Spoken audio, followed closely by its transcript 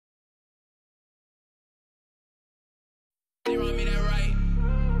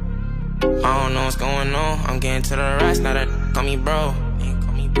I don't know what's going on. I'm getting to the rest, now that call me bro.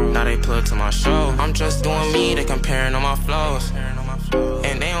 Now they plug to my show. I'm just doing me, they comparing on my flows.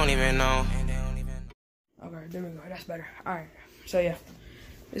 And they don't even know. Okay, there we go. That's better. Alright. So yeah.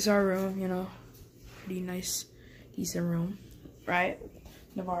 This is our room, you know. Pretty nice, decent room. Right?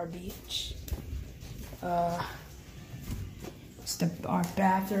 Navarre Beach. It's our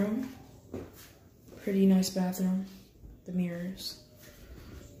bathroom. Pretty nice bathroom. The mirrors.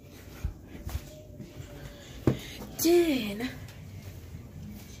 Then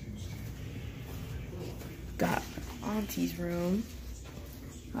got Auntie's room.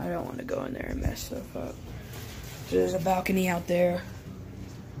 I don't want to go in there and mess stuff up. There's a balcony out there.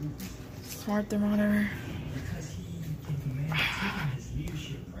 Smart thermometer.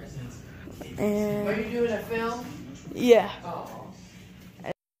 And are you doing a film? Yeah. Oh.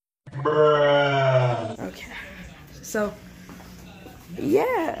 Okay. So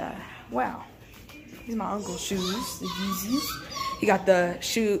yeah. Wow. These are my uncle's shoes, the Yeezys. He got the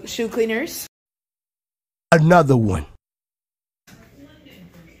shoe cleaners. Another one.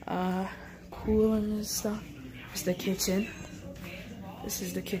 Cooler and stuff. It's the kitchen. This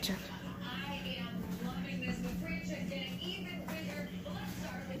is the kitchen.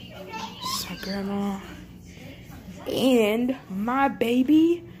 It's my grandma. And my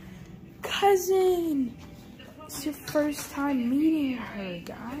baby cousin. It's your first time meeting her,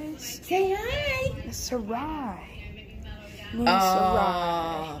 guys. Say hi. It's Sarai.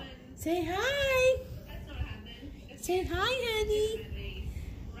 Sarai. Say hi. Say hi, honey.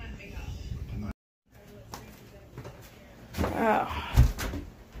 Oh.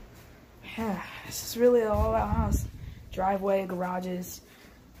 Yeah, this is really a all-out house. Driveway, garages.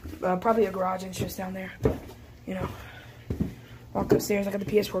 Probably a garage entrance down there. You know. Walk upstairs. I got the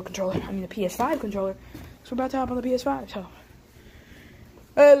PS4 controller. I mean the PS5 controller. So we're about to hop on the PS5. So,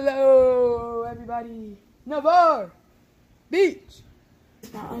 hello, everybody. Navarre Beach.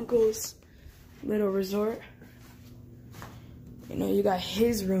 It's my uncle's little resort. You know, you got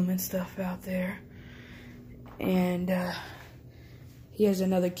his room and stuff out there. And he has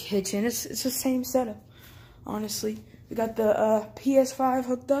another kitchen. It's the same setup, honestly. We got the PS5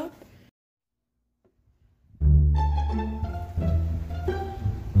 hooked up.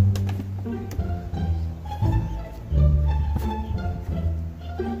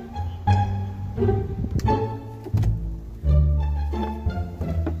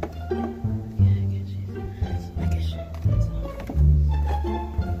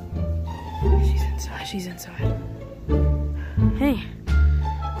 She's inside. Hey,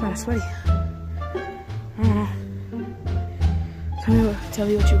 kind of sweaty. I don't know. Tell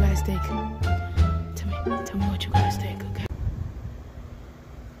me what you guys think. Tell me what you guys think, okay?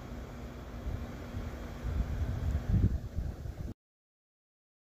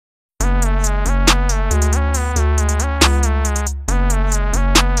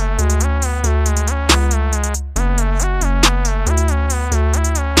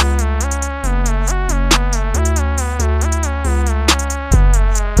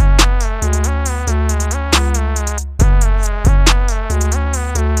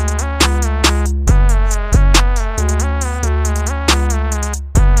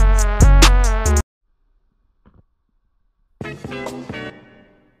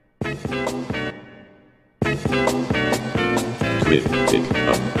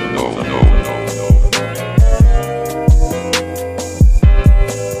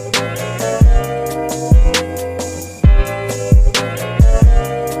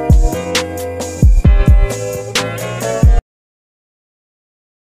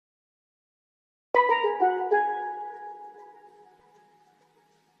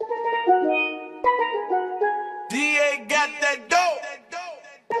 DA got that dope.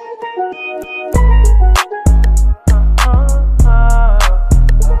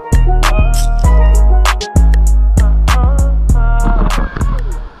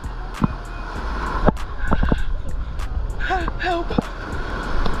 Help.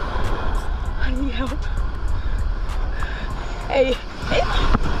 I need help. Hey.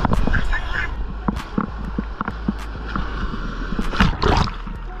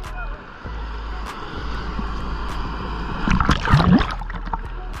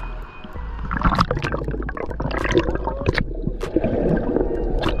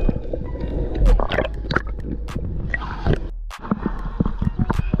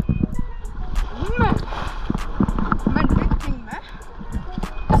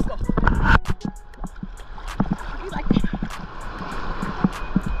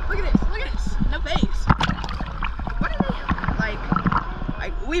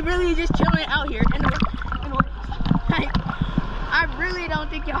 We really just chilling out here, and we're like, I really don't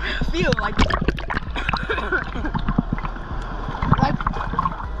think y'all feel like like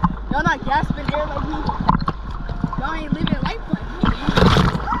y'all not gasping air like me. Y'all ain't living life like me.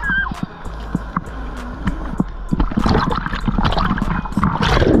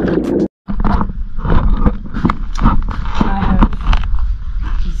 I have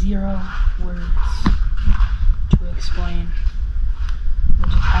 0 words to explain what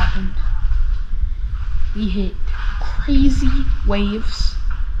just happened. We hit crazy waves.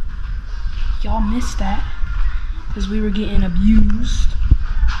 Y'all missed that because we were getting abused.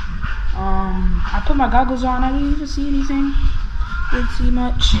 I put my goggles on. I didn't even see anything. Didn't see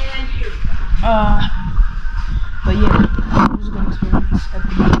much. But yeah, it was a good experience at the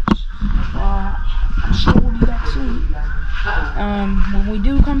beach. I'm sure we'll be back soon. When we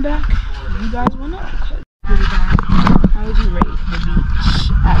do come back, you guys will know. How would you rate the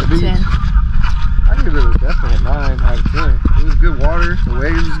beach out of 10? I give it definitely a 9 out of 10. It was good water, the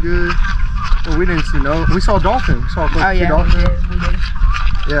waves was good. Well, we didn't see we saw dolphins. We saw dolphins. We did.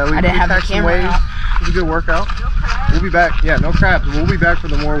 Yeah, we didn't have the catch some camera waves. out. It was a good workout. We'll be back. Yeah, no crabs. We'll be back for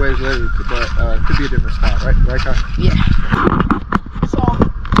the more waves later, but it could be a different spot, right? Right, Kai? Yeah. So,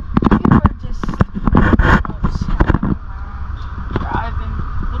 we were just driving,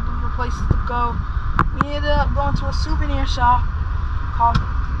 looking for places to go. We ended up going to a souvenir shop called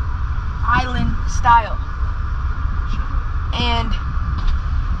Island Style. And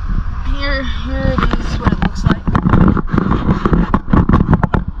here it is what it looks like.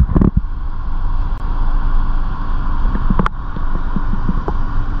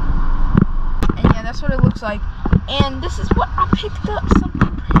 And yeah, that's what it looks like. And this is what I picked up,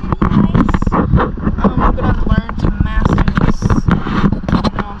 something pretty nice. I'm gonna learn to master this. You know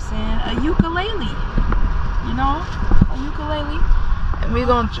what I'm saying? A ukulele. You know? A ukulele. And we're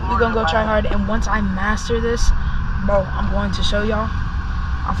gonna go try hard. And once I master this, bro, I'm going to show y'all.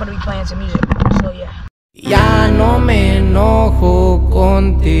 I'm gonna be playing some music. So yeah. Ya no me enojo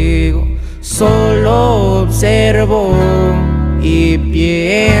contigo, solo observo y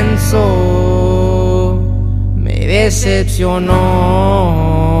pienso, me decepcionó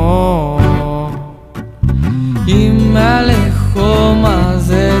y me alejo más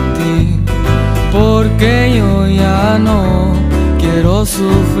de ti, porque yo ya no quiero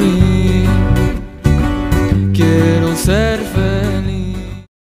sufrir, quiero ser feliz.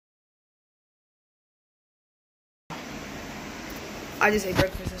 I just ate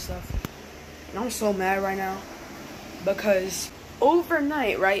breakfast and stuff. And I'm so mad right now because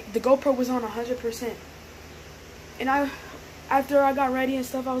overnight, right, the GoPro was on 100%. And after I got ready and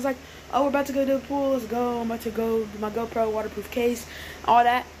stuff, I was like, oh, we're about to go to the pool. Let's go. I'm about to go do my GoPro waterproof case, all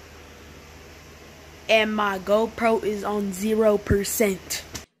that. And my GoPro is on 0%.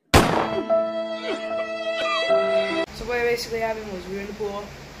 So what basically happened was we were in the pool,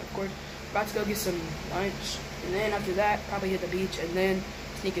 of course, about to go get some lunch. And then after that, probably hit the beach and then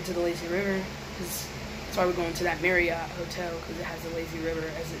sneak into the lazy river. Because that's why we're going to that Marriott hotel, because it has the lazy river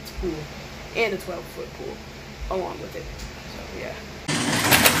as its pool. And a 12-foot pool along with it. So, yeah.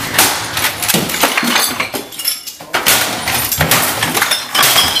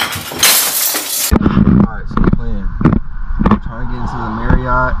 Alright, so the plan. I'm trying to get into the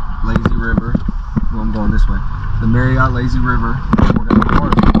Marriott Lazy River. Well, I'm going this way. The Marriott Lazy River. We're going to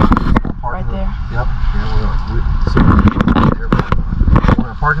park. Right there. Yep. Yeah, we're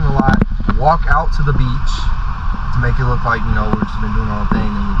gonna park in the lot, walk out to the beach to make it look like, you know, we've just been doing our own thing,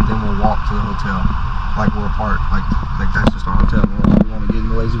 and then we'll walk to the hotel like we're apart, like that's just our hotel. We want to get in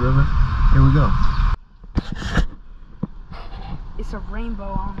the lazy river. Here we go. It's a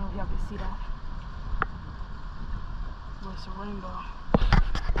rainbow. I don't know if y'all can see that. But it's a rainbow.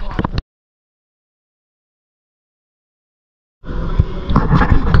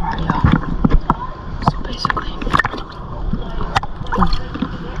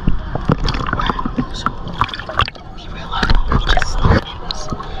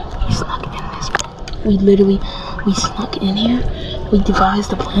 We snuck in here. We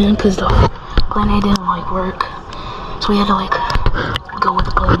devised a plan because the plan A didn't work. So we had to go with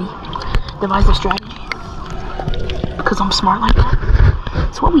the plan B. Devise a strategy. Because I'm smart like that.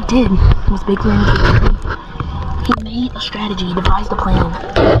 So what we did was Big Plan. He made a strategy, devised a plan.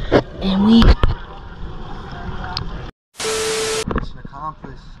 And we... Mission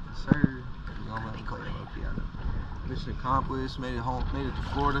accomplished, sir. You gonna let me play that piano. Mission accomplished, made it home, made it to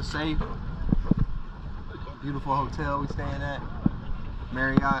Florida safe. Beautiful hotel we staying at,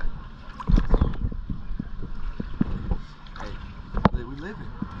 Marriott. Hey, we living.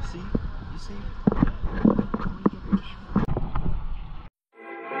 You see? You see?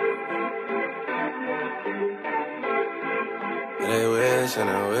 wish, and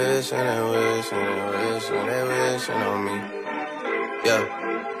they wish, and they wish, and they wish, and they wishing on me. Yeah.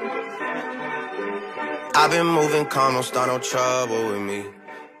 I've been moving calm, don't start no trouble with me.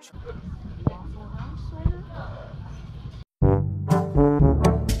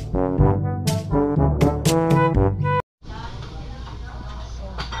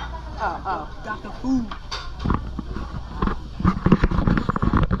 Got the food.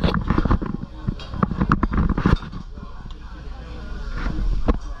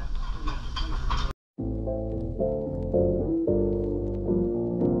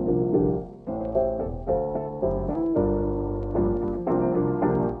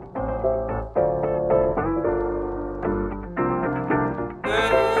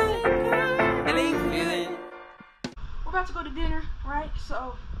 We're about to go to dinner, right?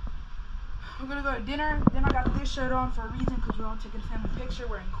 So we're gonna go to dinner. Then I got this shirt on for a reason, because we're all taking a family picture.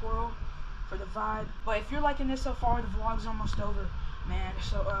 We're in coral for the vibe. But if you're liking this so far, the vlog's almost over, man.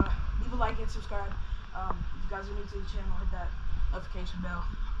 So leave a like and subscribe. If you guys are new to the channel, hit that notification bell,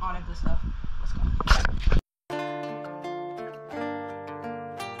 all that good stuff. Let's go.